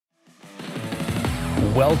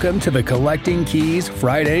Welcome to the Collecting Keys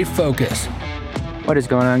Friday Focus. What is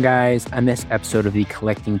going on, guys? On this episode of the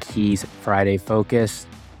Collecting Keys Friday Focus,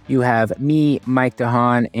 you have me, Mike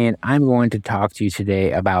DeHaan, and I'm going to talk to you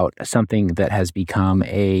today about something that has become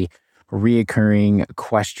a reoccurring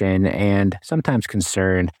question and sometimes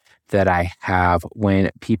concern that I have when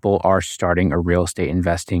people are starting a real estate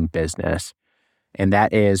investing business. And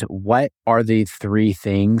that is, what are the three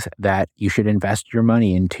things that you should invest your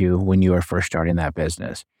money into when you are first starting that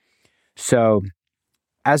business? So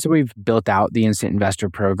as we've built out the Instant Investor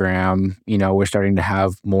program, we're starting to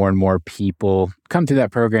have more and more people come through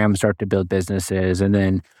that program, start to build businesses. And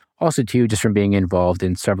then also too, just from being involved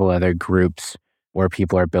in several other groups where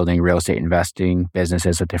people are building real estate investing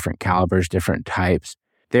businesses of different calibers, different types.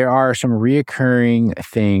 There are some reoccurring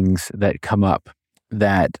things that come up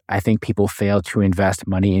that I think people fail to invest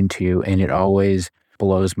money into. And it always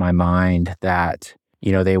blows my mind that,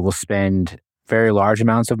 they will spend very large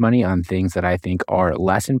amounts of money on things that I think are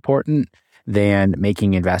less important than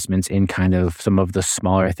making investments in kind of some of the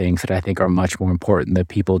smaller things that I think are much more important that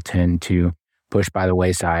people tend to push by the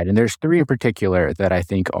wayside. And there's three in particular that I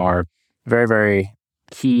think are very, very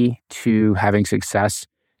key to having success,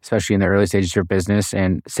 especially in the early stages of your business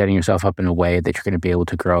and setting yourself up in a way that you're going to be able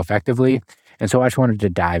to grow effectively. And so I just wanted to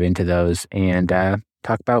dive into those and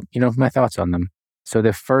talk about, my thoughts on them. So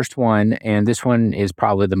the first one, and this one is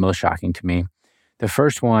probably the most shocking to me. The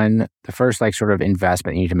first sort of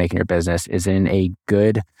investment you need to make in your business is in a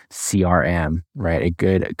good CRM, right? A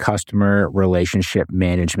good customer relationship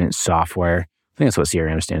management software. I think that's what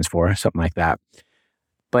CRM stands for, something like that.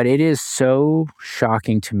 But it is so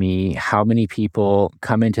shocking to me how many people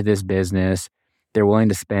come into this business. They're willing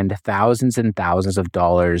to spend thousands and thousands of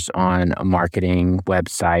dollars on a marketing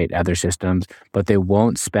website, other systems, but they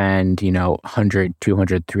won't spend, $100, $200,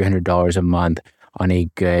 $300 a month on a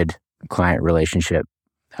good client relationship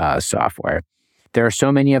software. There are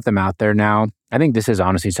so many of them out there now. I think this is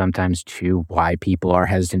honestly sometimes too why people are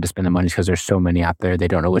hesitant to spend the money, because there's so many out there. They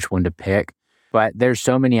don't know which one to pick. But there's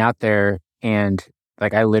so many out there, and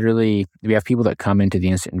we have people that come into the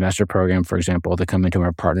Instant Investor program, for example, that come into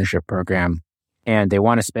our partnership program, and they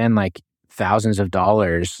want to spend thousands of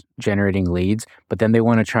dollars generating leads, but then they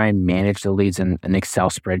want to try and manage the leads in an Excel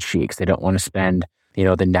spreadsheet because they don't want to spend, the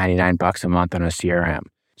 $99 a month on a CRM.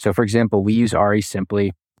 So for example, we use RE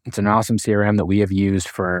Simply. It's an awesome CRM that we have used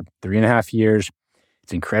for 3.5 years.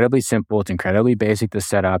 It's incredibly simple. It's incredibly basic to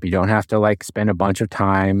set up. You don't have to spend a bunch of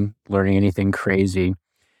time learning anything crazy.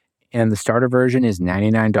 And the starter version is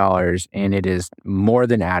 $99, and it is more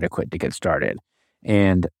than adequate to get started.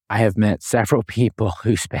 And I have met several people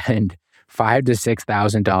who spend $5,000 to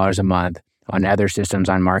 $6,000 a month on other systems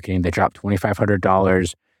on marketing. They drop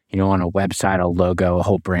 $2,500, on a website, a logo, a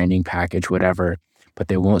whole branding package, whatever. But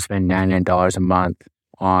they won't spend $99 a month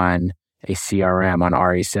on a CRM, on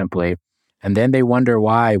RE Simply. And then they wonder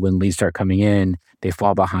why, when leads start coming in, they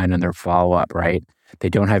fall behind on their follow-up, right? They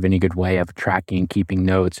don't have any good way of tracking, keeping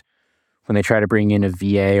notes. When they try to bring in a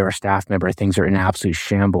VA or a staff member, things are in absolute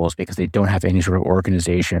shambles because they don't have any sort of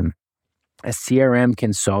organization. A CRM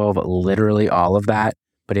can solve literally all of that,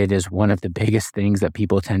 but it is one of the biggest things that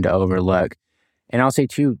people tend to overlook. And I'll say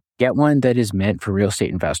too, get one that is meant for real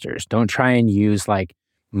estate investors. Don't try and use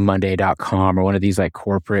Monday.com or one of these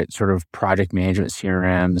corporate sort of project management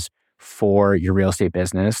CRMs for your real estate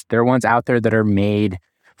business. There are ones out there that are made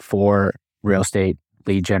for real estate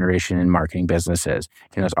lead generation and marketing businesses.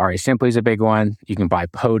 RE Simply is a big one. You can buy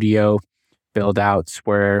Podio build outs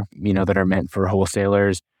where, that are meant for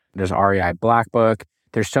wholesalers. There's REI Black Book.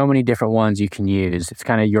 There's so many different ones you can use. It's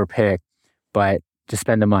kind of your pick, but just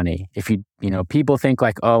spend the money. If people think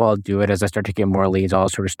I'll do it as I start to get more leads, all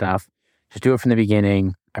that sort of stuff. Just do it from the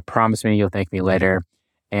beginning. I promise me you'll thank me later.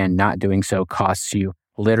 And not doing so costs you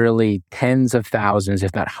literally tens of thousands,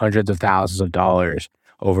 if not hundreds of thousands of dollars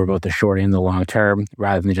over both the short and the long term,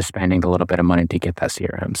 rather than just spending the little bit of money to get that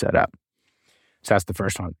CRM set up. So that's the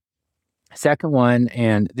first one. Second one,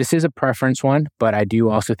 and this is a preference one, but I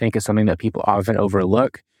do also think it's something that people often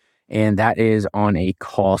overlook, and that is on a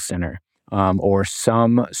call center or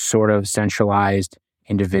some sort of centralized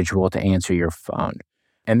individual to answer your phone.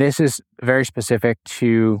 And this is very specific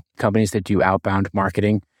to companies that do outbound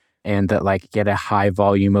marketing and that get a high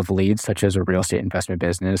volume of leads, such as a real estate investment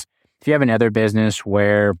business. If you have another business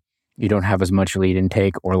where you don't have as much lead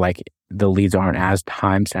intake or the leads aren't as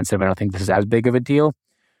time sensitive, I don't think this is as big of a deal.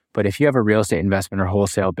 But if you have a real estate investment or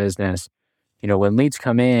wholesale business, when leads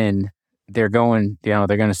come in, they're going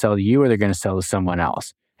to sell to you or they're going to sell to someone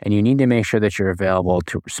else. And you need to make sure that you're available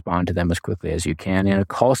to respond to them as quickly as you can. And a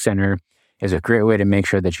call center is a great way to make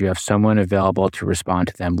sure that you have someone available to respond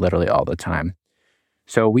to them literally all the time.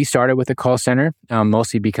 So we started with a call center,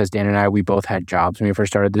 mostly because Dan and I, we both had jobs when we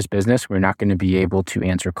first started this business. We're not going to be able to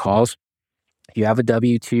answer calls. If you have a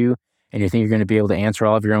W-2 and you think you're going to be able to answer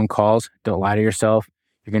all of your own calls, don't lie to yourself.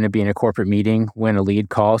 You're going to be in a corporate meeting when a lead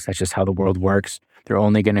calls. That's just how the world works. They're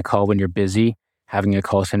only going to call when you're busy. Having a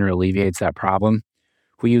call center alleviates that problem.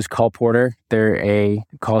 We use Callporter. They're a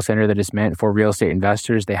call center that is meant for real estate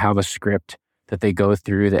investors. They have a script that they go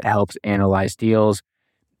through that helps analyze deals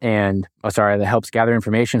that helps gather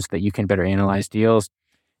information so that you can better analyze deals.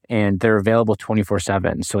 And they're available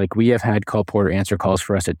 24/7. So like we have had Callporter answer calls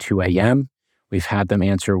for us at 2 a.m. We've had them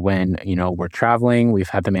answer when, we're traveling. We've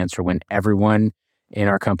had them answer when everyone in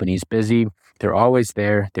our company is busy. They're always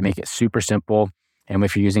there. They make it super simple. And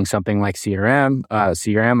if you're using something like CRM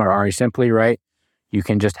or RE Simply, right, you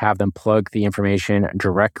can just have them plug the information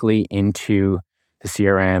directly into the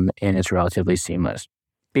CRM and it's relatively seamless.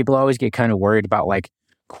 People always get kind of worried about like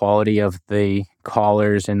quality of the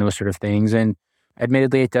callers and those sort of things. And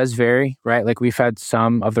admittedly, it does vary, right? Like we've had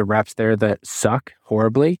some of the reps there that suck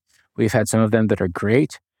horribly. We've had some of them that are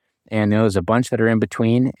great. And there's a bunch that are in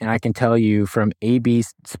between. And I can tell you from A/B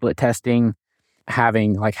split testing,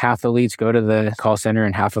 having like half the leads go to the call center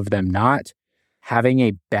and half of them not, having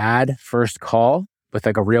a bad first call with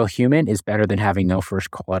like a real human is better than having no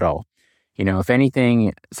first call at all. If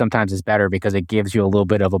anything, sometimes it's better because it gives you a little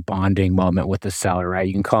bit of a bonding moment with the seller, right?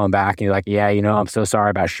 You can call them back and you're like, yeah, I'm so sorry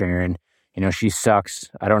about Sharon. She sucks.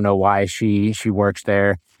 I don't know why she works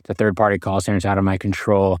there. The third-party call center is out of my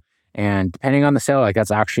control. And depending on the seller, like that's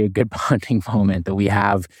actually a good bonding moment that we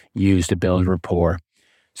have used to build rapport.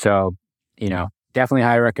 So, definitely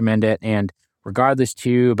highly recommend it. And regardless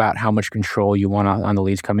too about how much control you want on the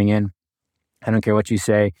leads coming in, I don't care what you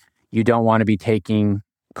say, you don't want to be taking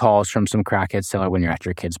calls from some crackhead seller when you're at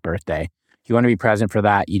your kid's birthday. You want to be present for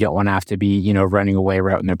that. You don't want to have to be, running away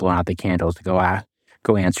right when they're blowing out the candles to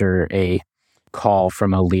go answer a call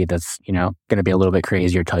from a lead that's, going to be a little bit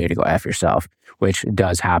crazy or tell you to go F yourself, which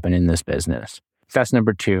does happen in this business. That's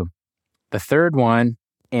number 2. The third one,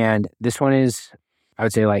 and this one is, I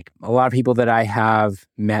would say like a lot of people that I have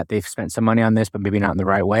met, they've spent some money on this, but maybe not in the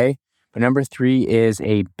right way. But number 3 is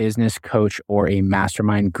a business coach or a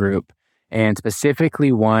mastermind group, and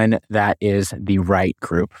specifically one that is the right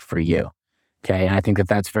group for you. Okay. And I think that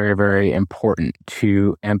that's very, very important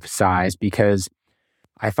to emphasize because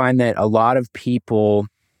I find that a lot of people,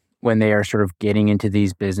 when they are sort of getting into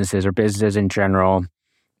these businesses or businesses in general,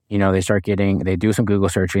 they do some Google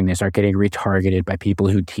searching, they start getting retargeted by people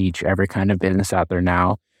who teach every kind of business out there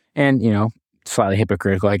now. And, slightly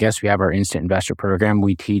hypocritical, I guess. We have our Instant Investor program.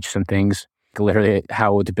 We teach some things, literally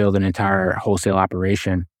how to build an entire wholesale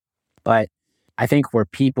operation. But I think where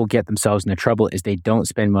people get themselves into trouble is they don't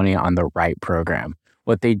spend money on the right program.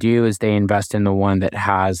 What they do is they invest in the one that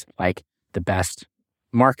has like the best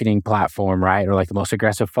marketing platform, right? Or like the most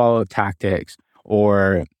aggressive follow-up tactics,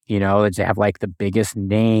 or, they have like the biggest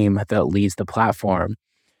name that leads the platform.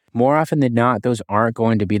 More often than not, those aren't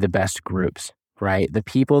going to be the best groups, right? The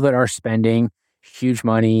people that are spending huge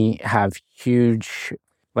money, have huge,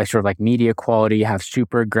 media quality, have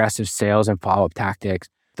super aggressive sales and follow-up tactics.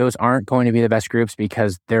 Those aren't going to be the best groups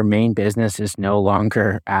because their main business is no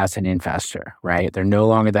longer as an investor, right? They're no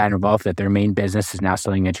longer that involved, that their main business is now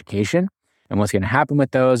selling education. And what's going to happen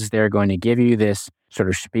with those is they're going to give you this sort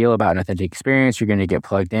of spiel about an authentic experience. You're going to get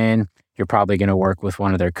plugged in. You're probably going to work with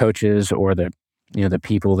one of their coaches or the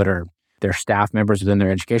people that are their staff members within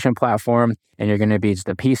their education platform. And you're going to be just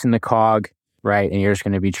a piece in the cog, right? And you're just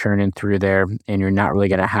going to be churning through there and you're not really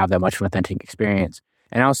going to have that much of an authentic experience.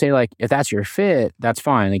 And I'll say if that's your fit, that's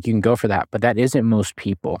fine. You can go for that, but that isn't most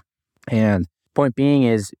people. And point being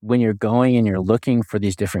is when you're going and you're looking for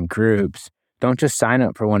these different groups, don't just sign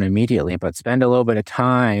up for one immediately, but spend a little bit of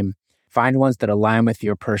time, find ones that align with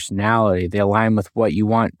your personality, they align with what you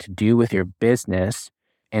want to do with your business,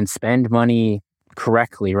 and spend money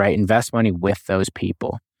correctly, right? Invest money with those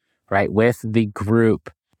people, right? With the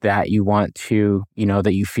group that you want to,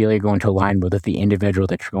 that you feel you're going to align with the individual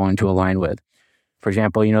that you're going to align with. For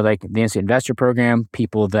example, the Instant Investor program,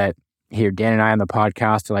 people that hear Dan and I on the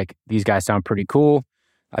podcast are like, these guys sound pretty cool.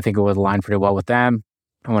 I think it would align pretty well with them.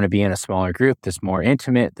 I want to be in a smaller group that's more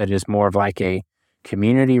intimate, that is more of like a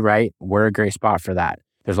community, right? We're a great spot for that.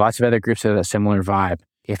 There's lots of other groups that have a similar vibe.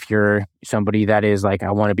 If you're somebody that is like,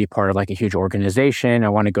 I want to be part of like a huge organization, I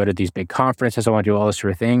want to go to these big conferences, I want to do all this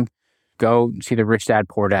sort of thing, go see the Rich Dad,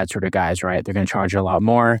 Poor Dad sort of guys, right? They're going to charge you a lot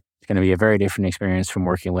more. It's going to be a very different experience from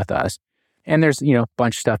working with us. And there's, a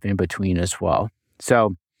bunch of stuff in between as well.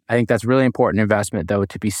 So I think that's really important investment, though,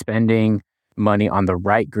 to be spending money on the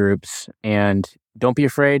right groups. And don't be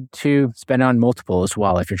afraid to spend on multiple as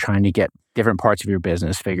well if you're trying to get different parts of your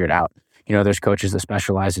business figured out. There's coaches that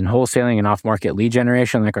specialize in wholesaling and off-market lead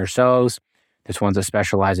generation like ourselves. There's ones that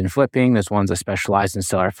specialize in flipping. There's ones that specialize in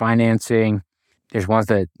seller financing. There's ones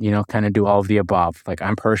that, kind of do all of the above. Like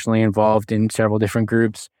I'm personally involved in several different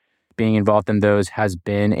groups. Being involved in those has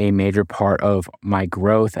been a major part of my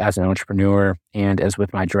growth as an entrepreneur and as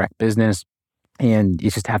with my direct business. And you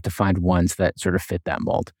just have to find ones that sort of fit that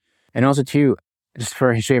mold. And also too, just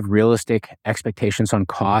for history of realistic expectations on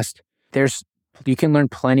cost, you can learn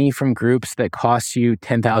plenty from groups that cost you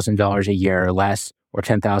 $10,000 a year or less, or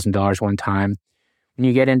 $10,000 one time. When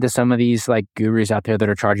you get into some of these like gurus out there that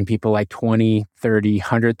are charging people like $20,000, $30,000,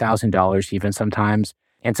 $100,000 even sometimes,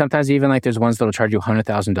 and sometimes even like there's ones that'll charge you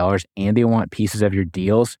 $100,000 and they want pieces of your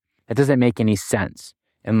deals, that doesn't make any sense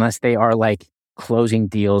unless they are like closing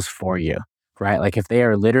deals for you, right? Like if they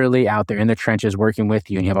are literally out there in the trenches working with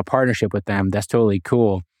you and you have a partnership with them, that's totally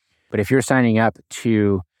cool. But if you're signing up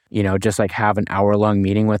to just like have an hour-long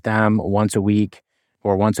meeting with them once a week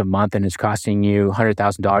or once a month and it's costing you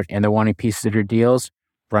 $100,000 and they're wanting pieces of your deals,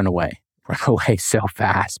 run away. Run away so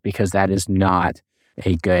fast because that is not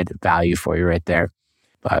a good value for you right there.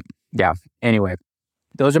 But yeah, anyway,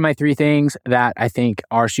 those are my 3 things that I think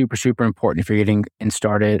are super, super important if you're getting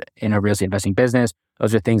started in a real estate investing business.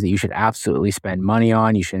 Those are things that you should absolutely spend money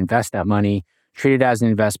on. You should invest that money, treat it as an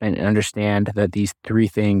investment, and understand that these 3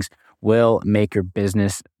 things will make your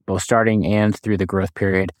business, both starting and through the growth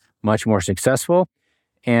period, much more successful.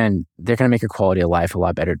 And they're going to make your quality of life a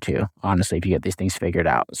lot better too, honestly, if you get these things figured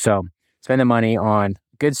out. So spend the money on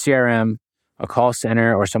good CRM, a call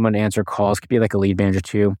center, or someone to answer calls. Could be like a lead manager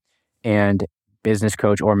too, and business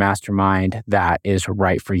coach or mastermind that is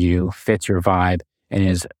right for you, fits your vibe, and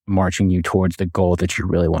is marching you towards the goal that you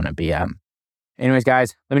really want to be at. Anyways,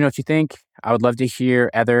 guys, let me know what you think. I would love to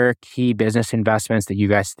hear other key business investments that you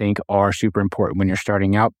guys think are super important when you're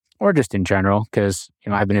starting out, or just in general, because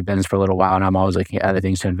I've been in business for a little while and I'm always looking at other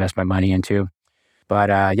things to invest my money into.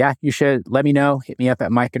 But yeah, you should let me know. Hit me up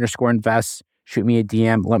at Mike_invests. Shoot me a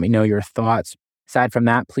DM. Let me know your thoughts. Aside from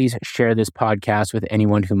that, please share this podcast with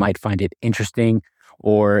anyone who might find it interesting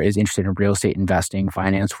or is interested in real estate investing,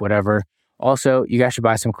 finance, whatever. Also, you guys should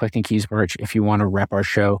buy some Collecting Keys merch if you want to rep our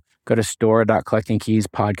show. Go to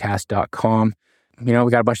store.collectingkeyspodcast.com. We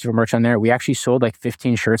got a bunch of different merch on there. We actually sold like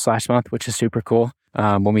 15 shirts last month, which is super cool.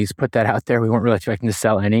 When we put that out there, we weren't really expecting to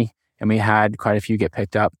sell any, and we had quite a few get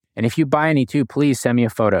picked up. And if you buy any too, please send me a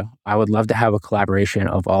photo. I would love to have a collaboration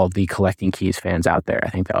of all of the Collecting Keys fans out there. I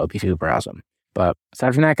think that would be super awesome. But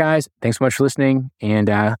aside from that, guys, thanks so much for listening, and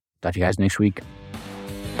talk to you guys next week.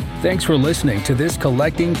 Thanks for listening to this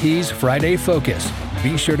Collecting Keys Friday Focus.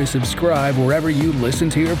 Be sure to subscribe wherever you listen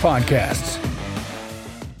to your podcasts.